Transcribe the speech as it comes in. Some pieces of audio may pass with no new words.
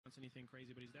anything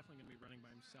crazy, but he's definitely going to be running by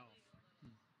himself.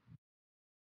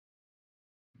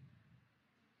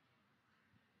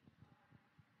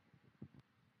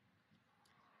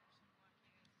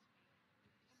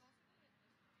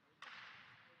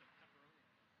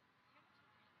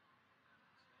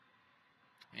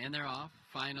 And they're off.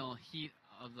 Final heat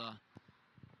of the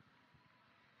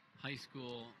high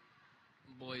school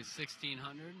boys 1600.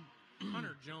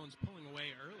 Hunter Jones pulling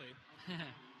away early.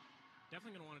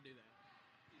 Definitely going to want to do that.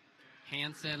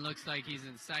 Hansen looks like he's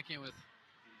in second with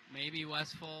maybe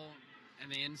Westfall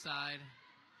and the inside.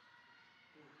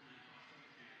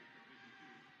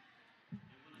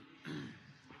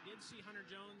 I did see Hunter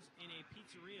Jones in a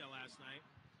pizzeria last night.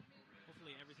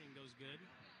 Hopefully everything goes good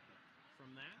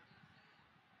from that.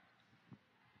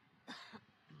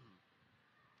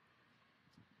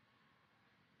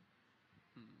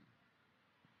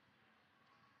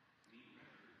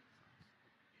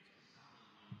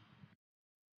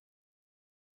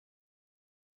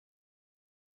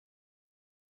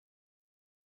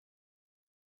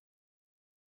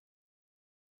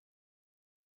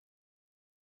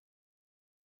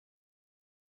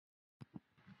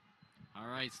 All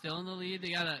right, still in the lead.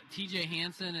 They got a TJ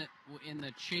Hansen in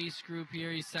the chase group here.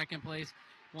 He's second place.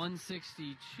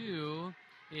 162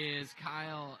 is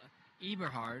Kyle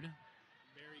Eberhard.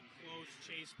 Very close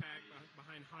chase pack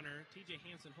behind Hunter. TJ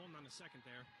Hansen holding on to second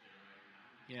there.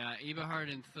 Yeah, Eberhard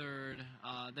in third.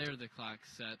 There the clock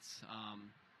sets. I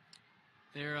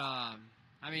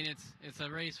mean, it's a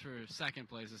race for second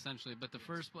place essentially, but the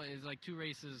first place is like two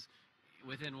races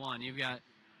within one. You've got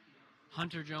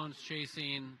Hunter Jones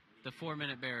chasing the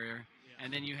 4-minute barrier, yes,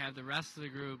 and then you have the rest of the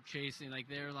group chasing, like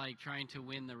they're like trying to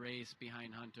win the race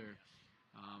behind Hunter.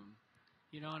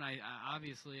 And I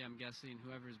obviously I'm guessing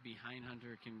whoever's behind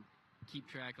Hunter can keep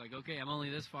track. Like, okay, I'm only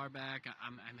this far back.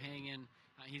 I'm hanging.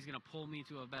 He's gonna pull me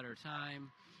to a better time.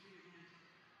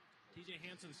 TJ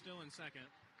Hansen still in second.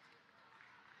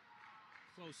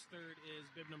 Close third is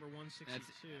bib number 162. That's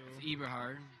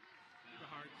Eberhard.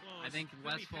 Eberhard close. I think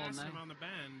Westfall him on the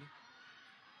bend.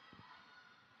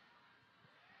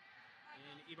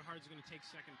 And Eberhard's going to take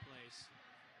second place.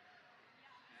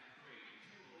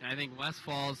 And I think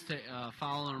Westfall's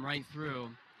following him right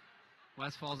through.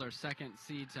 Westfall's our second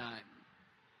seed time.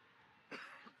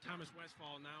 Thomas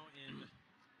Westfall now in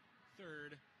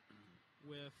third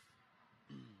with...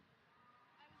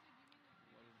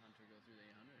 What did Hunter go through the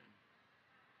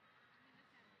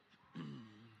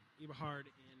 800? Eberhard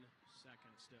in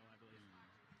second still, I believe.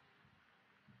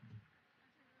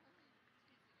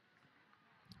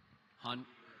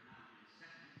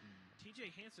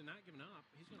 TJ Hansen not giving up.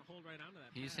 He's going to hold right onto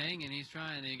that. He's hanging. He's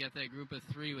trying. You got that group of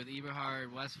three with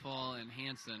Eberhard, Westfall, and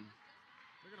Hansen.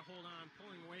 They're going to hold on,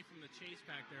 pulling away from the chase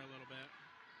pack there a little bit.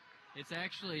 It's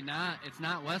actually not. It's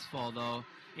not Westfall though.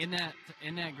 In that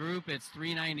group, it's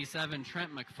 397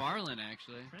 Trent McFarland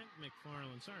actually. Trent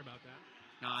McFarland. Sorry about that.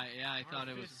 No, I thought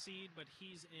it was fifth seed, but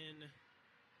he's in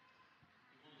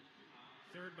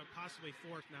third, but possibly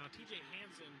fourth now. TJ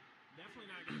Hansen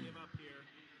definitely not going to give up here.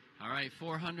 All right,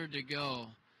 400 to go.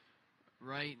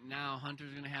 Right now,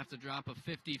 Hunter's going to have to drop a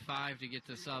 55 to get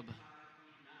to sub.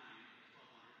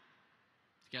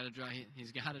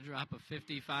 He's got to drop a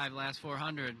 55 last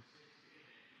 400.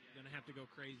 Going to have to go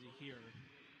crazy here.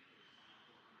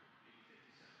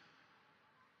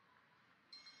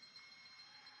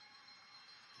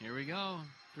 Here we go.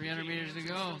 300 meters to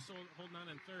go. Still holding on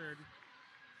in third.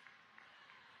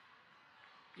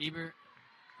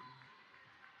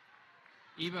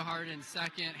 Eberhard in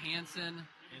second, Hansen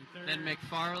in third, then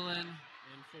McFarland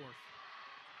in fourth.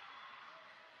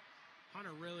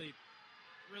 Hunter really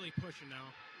pushing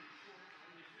now.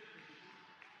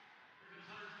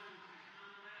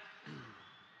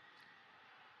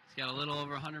 He's got a little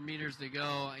over 100 meters to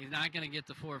go. He's not going to get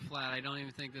to 4 flat. I don't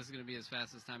even think this is going to be his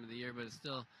fastest time of the year, but it's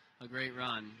still a great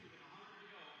run.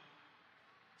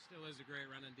 Still is a great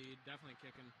run indeed. Definitely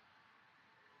kicking.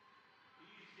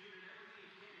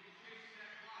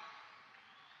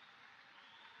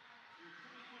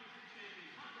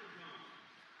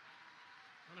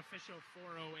 Unofficial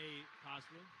 408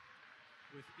 possible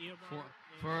with Eberhard.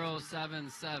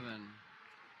 4077.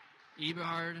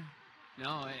 Eberhard.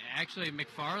 No, actually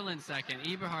McFarland second,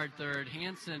 Eberhard third,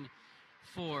 Hansen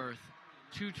fourth,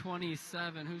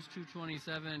 227. Who's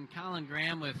 227? Colin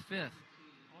Graham with fifth.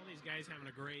 All these guys having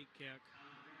a great kick.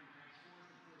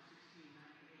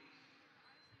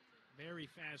 Very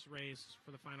fast race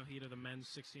for the final heat of the men's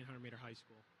 1600-meter high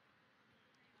school.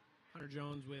 Hunter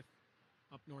Jones with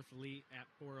Up North Elite at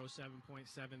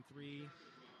 407.73.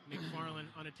 McFarland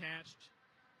unattached,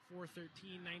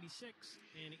 413.96.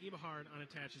 And Eberhard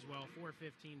unattached as well,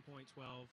 415.12.